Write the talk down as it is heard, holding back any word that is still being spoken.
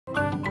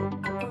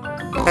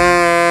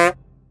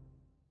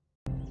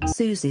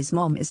Susie's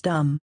mom is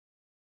dumb.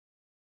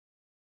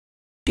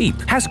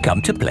 Sheep has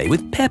come to play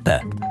with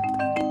Peppa.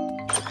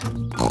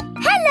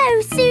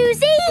 Hello,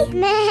 Susie!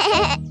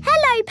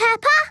 Hello,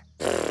 Peppa!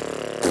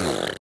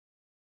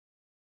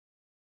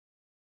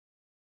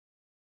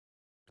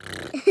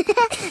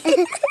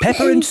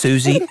 Peppa and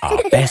Susie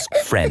are best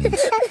friends.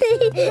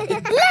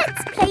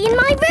 Let's play in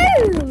my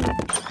room.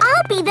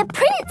 I'll be the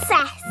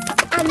princess.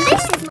 And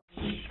this is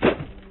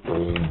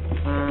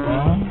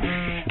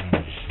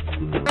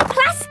my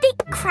plastic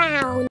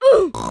crown.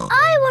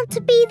 I want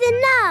to be the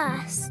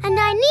nurse. And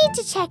I need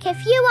to check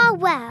if you are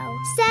well.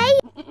 Say...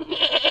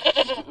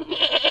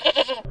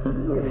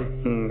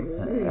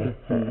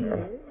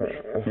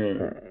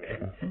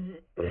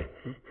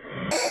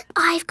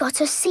 I've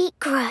got a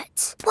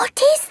secret.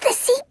 What is the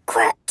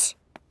secret?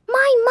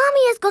 My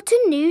mummy has got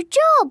a new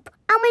job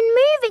and we're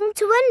moving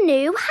to a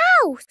new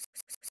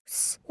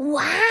house.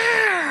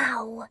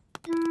 Wow!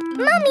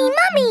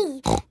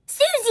 Mummy!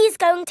 Susie is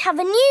going to have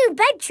a new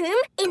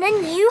bedroom in a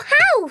new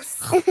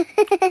house.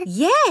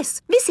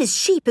 Yes, Mrs.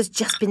 Sheep has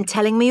just been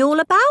telling me all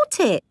about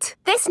it.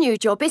 This new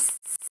job is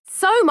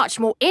so much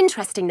more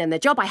interesting than the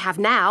job I have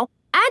now.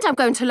 And I'm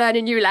going to learn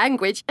a new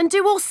language and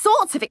do all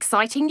sorts of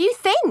exciting new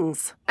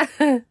things.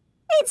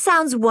 It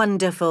sounds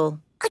wonderful.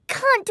 I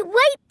can't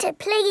wait to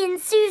play in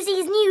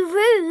Susie's new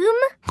room.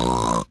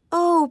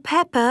 Oh,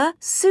 Peppa,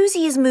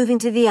 Susie is moving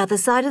to the other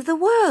side of the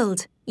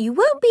world. You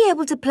won't be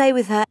able to play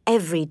with her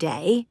every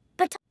day.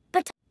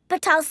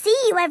 But I'll see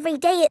you every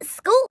day at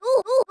school,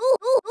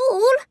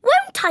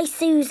 won't I,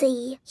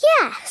 Susie?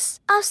 Yes,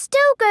 I'll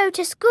still go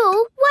to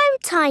school,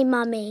 won't I,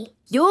 Mummy?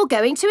 You're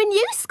going to a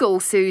new school,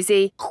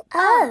 Susie.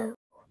 Oh.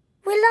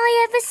 Will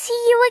I ever see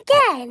you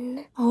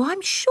again? Oh,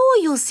 I'm sure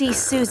you'll see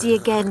Susie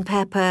again,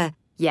 Peppa.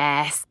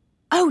 Yes.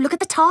 Oh, look at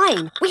the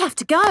time. We have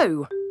to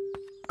go.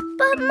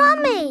 But,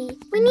 Mummy,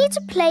 we need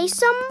to play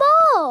some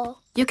more.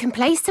 You can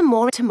play some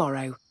more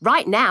tomorrow.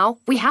 Right now,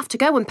 we have to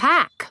go and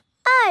pack.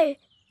 Oh,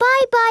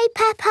 bye-bye,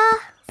 Peppa.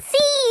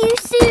 See you,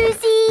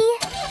 Susie.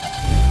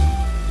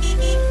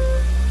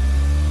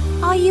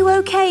 Are you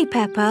okay,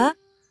 Peppa?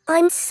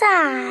 I'm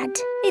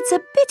sad. It's a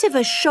bit of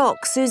a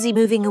shock, Susie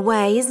moving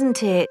away,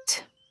 isn't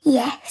it?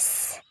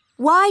 Yes.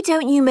 Why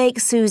don't you make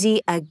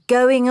Susie a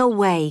going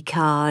away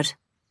card?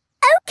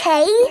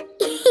 OK.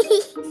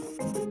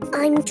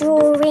 I'm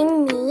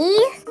drawing me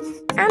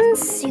and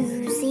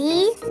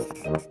Susie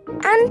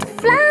and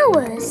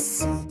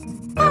flowers.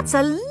 That's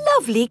a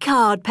lovely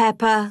card,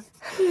 Peppa.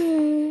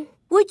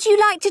 Would you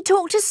like to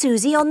talk to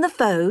Susie on the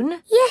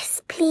phone?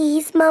 Yes,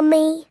 please,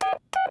 Mummy.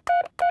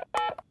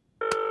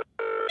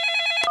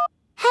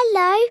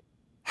 Hello.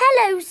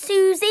 Hello,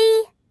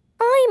 Susie.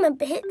 I'm a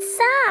bit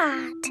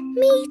sad.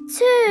 Me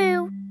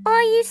too.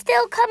 Are you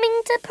still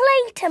coming to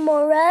play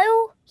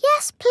tomorrow?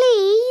 Yes,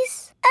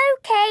 please.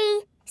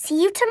 OK.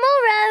 See you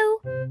tomorrow.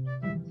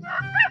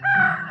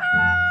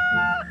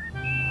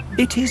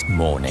 It is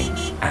morning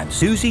and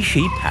Susie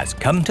Sheep has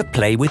come to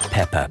play with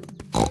Peppa.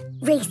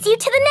 Race you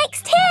to the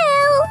next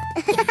hill.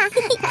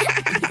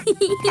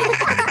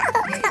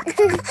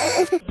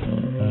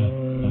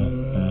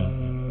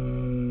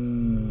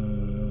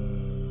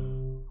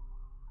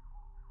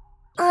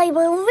 I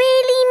will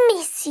really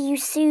miss you,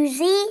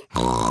 Susie.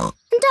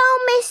 And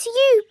I'll miss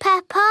you,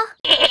 Peppa.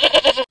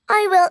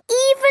 I will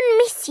even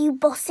miss you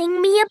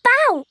bossing me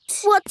about.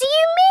 What do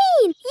you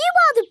mean? You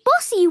are the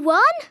bossy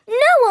one.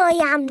 No, I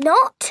am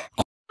not.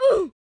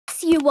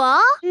 Yes, you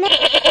are.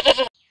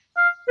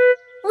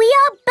 We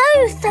are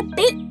both a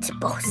bit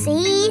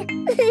bossy.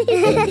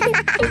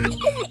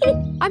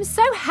 I'm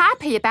so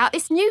happy about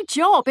this new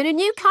job in a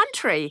new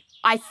country.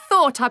 I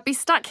thought I'd be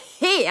stuck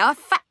here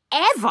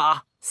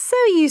forever. So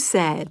you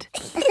said.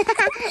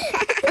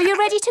 Are you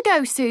ready to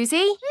go,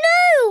 Susie?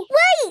 No,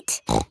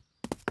 wait!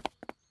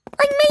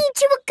 I made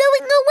you a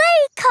going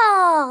away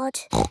card.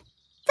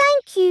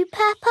 Thank you,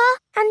 Peppa.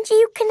 And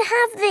you can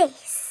have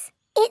this.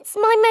 It's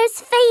my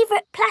most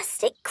favourite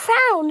plastic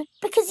crown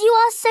because you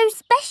are so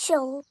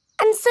special.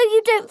 And so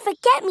you don't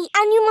forget me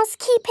and you must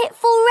keep it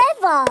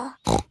forever.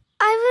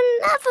 I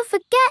will never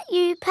forget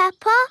you,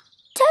 Peppa.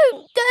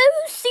 Don't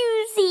go,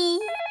 Susie.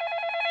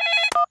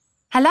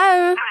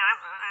 Hello?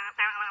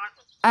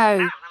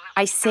 Oh,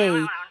 I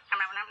see.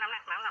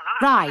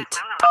 Right.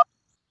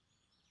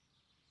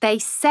 They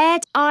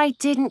said I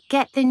didn't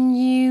get the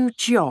new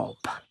job.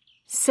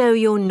 So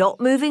you're not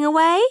moving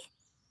away?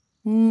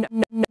 No.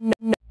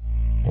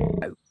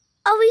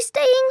 Are we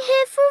staying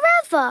here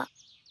forever?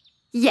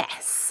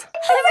 Yes.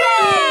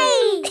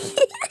 Hooray!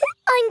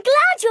 I'm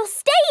glad you're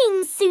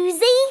staying,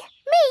 Susie.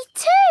 Me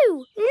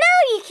too. Now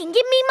you can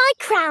give me my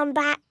crown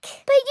back.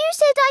 But you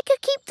said I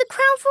could keep the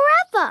crown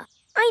forever.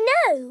 I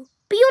know,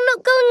 but you're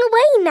not going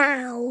away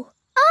now.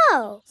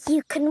 Oh,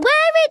 you can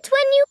wear it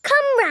when you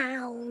come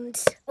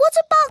round. What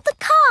about the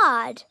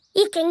card?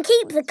 You can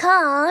keep the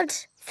card.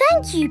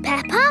 Thank you,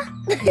 Peppa.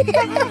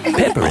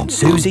 Peppa and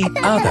Susie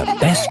are the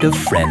best of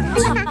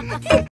friends.